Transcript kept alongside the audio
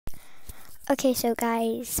Okay, so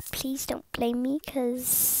guys, please don't blame me,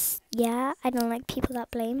 because, yeah, I don't like people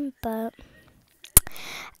that blame, but,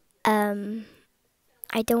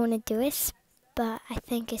 I don't want to do it, but I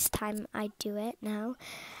think it's time I do it now,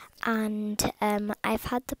 and, I've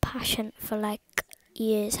had the passion for, like,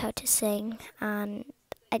 years how to sing, and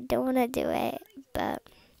I don't want to do it, but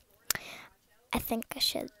I think I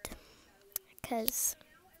should, because,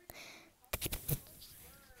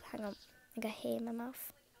 hang on, I got hair in my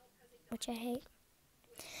mouth, which I hate,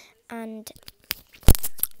 and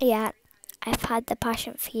yeah, I've had the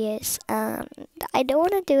passion for years, and I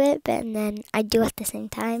don't want to do it, but then I do at the same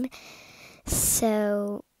time.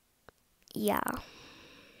 So, yeah.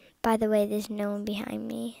 By the way, there's no one behind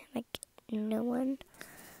me, like no one.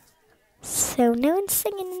 So no one's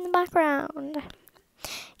singing in the background.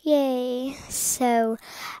 Yay! So,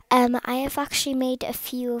 I have actually made a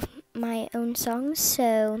few of my own songs.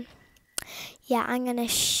 So, yeah, I'm gonna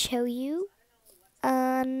show you,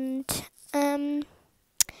 and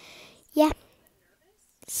yeah.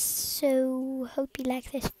 So, hope you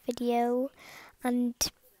like this video, and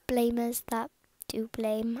blamers that do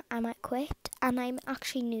blame, I might quit, and I'm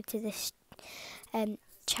actually new to this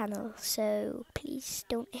channel, so please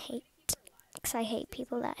don't hate, because I hate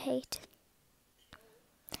people that hate.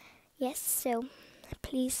 Yes, so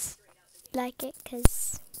please like it,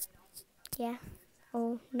 because, yeah,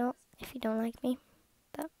 or not if you don't like me,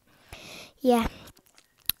 but yeah.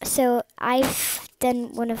 So I've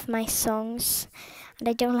done one of my songs, and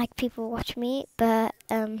I don't like people watch me, but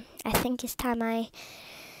I think it's time I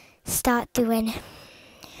start doing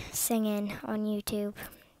singing on YouTube.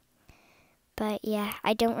 But yeah,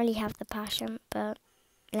 I don't really have the passion, but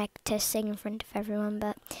like to sing in front of everyone,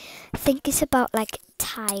 but I think it's about like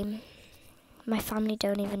time. My family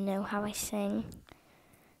don't even know how I sing,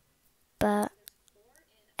 but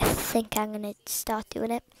I think I'm gonna start doing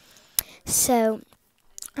it. So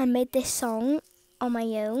I made this song on my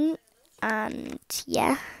own, and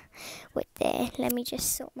yeah, wait there, let me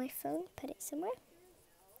just sort my phone, put it somewhere.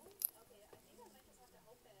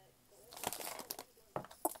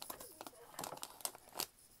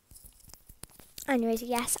 Anyways,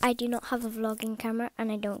 yes, I do not have a vlogging camera,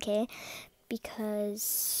 and I don't care,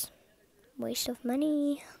 because waste of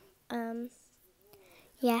money.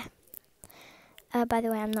 Yeah. By the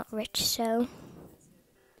way, I'm not rich, so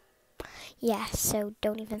yeah, so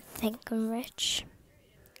don't even think I'm rich.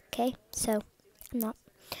 Okay, so I'm not.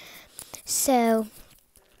 So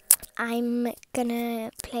I'm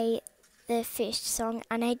gonna play the first song,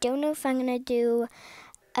 and I don't know if I'm gonna do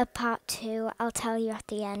a part 2. I'll tell you at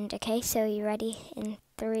the end. Okay, so you ready? In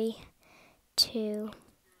 3, 2,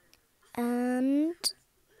 and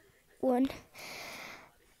 1.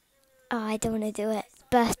 Oh, I don't want to do it,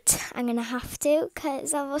 but I'm gonna have to,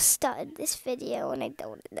 because I've almost started this video and I don't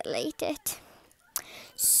want to delete it.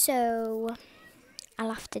 So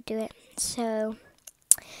I'll have to do it. So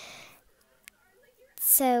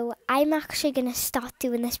I'm actually gonna start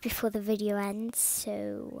doing this before the video ends.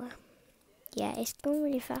 So yeah, it's going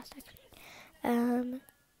really fast actually.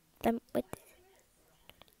 With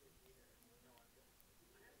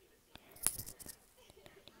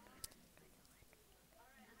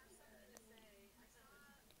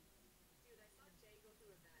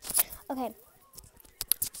okay.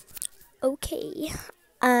 Okay.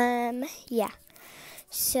 Yeah.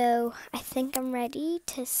 So I think I'm ready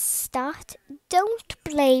to start. Don't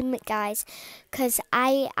blame it, guys, because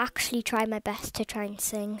I actually try my best to try and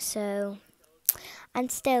sing. So,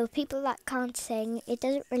 and still, people that can't sing, it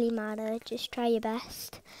doesn't really matter. Just try your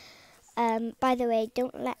best. By the way,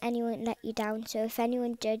 don't let anyone let you down. So if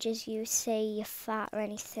anyone judges you, say you're fat or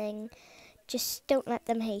anything, just don't let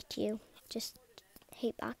them hate you. Just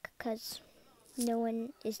hate back, because no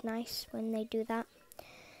one is nice when they do that.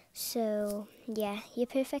 So, yeah, you're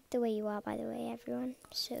perfect the way you are, by the way, everyone.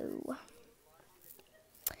 So,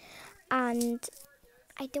 and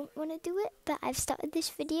I don't want to do it, but I've started this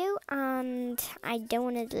video, and I don't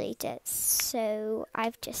want to delete it. So,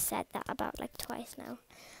 I've just said that about like twice now.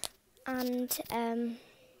 And, I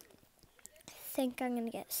think I'm going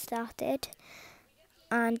to get started.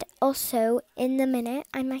 And also, in the minute,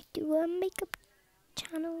 I might do a makeup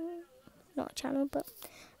channel. Not a channel, but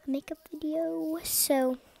a makeup video.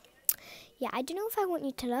 So, yeah, I don't know if I want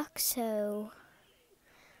you to look, so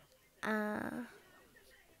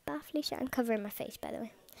baffly shit. I'm covering my face, by the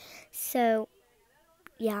way. So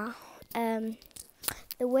yeah, the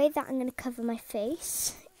way that I'm gonna cover my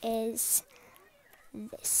face is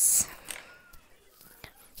this.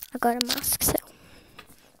 I got a mask, so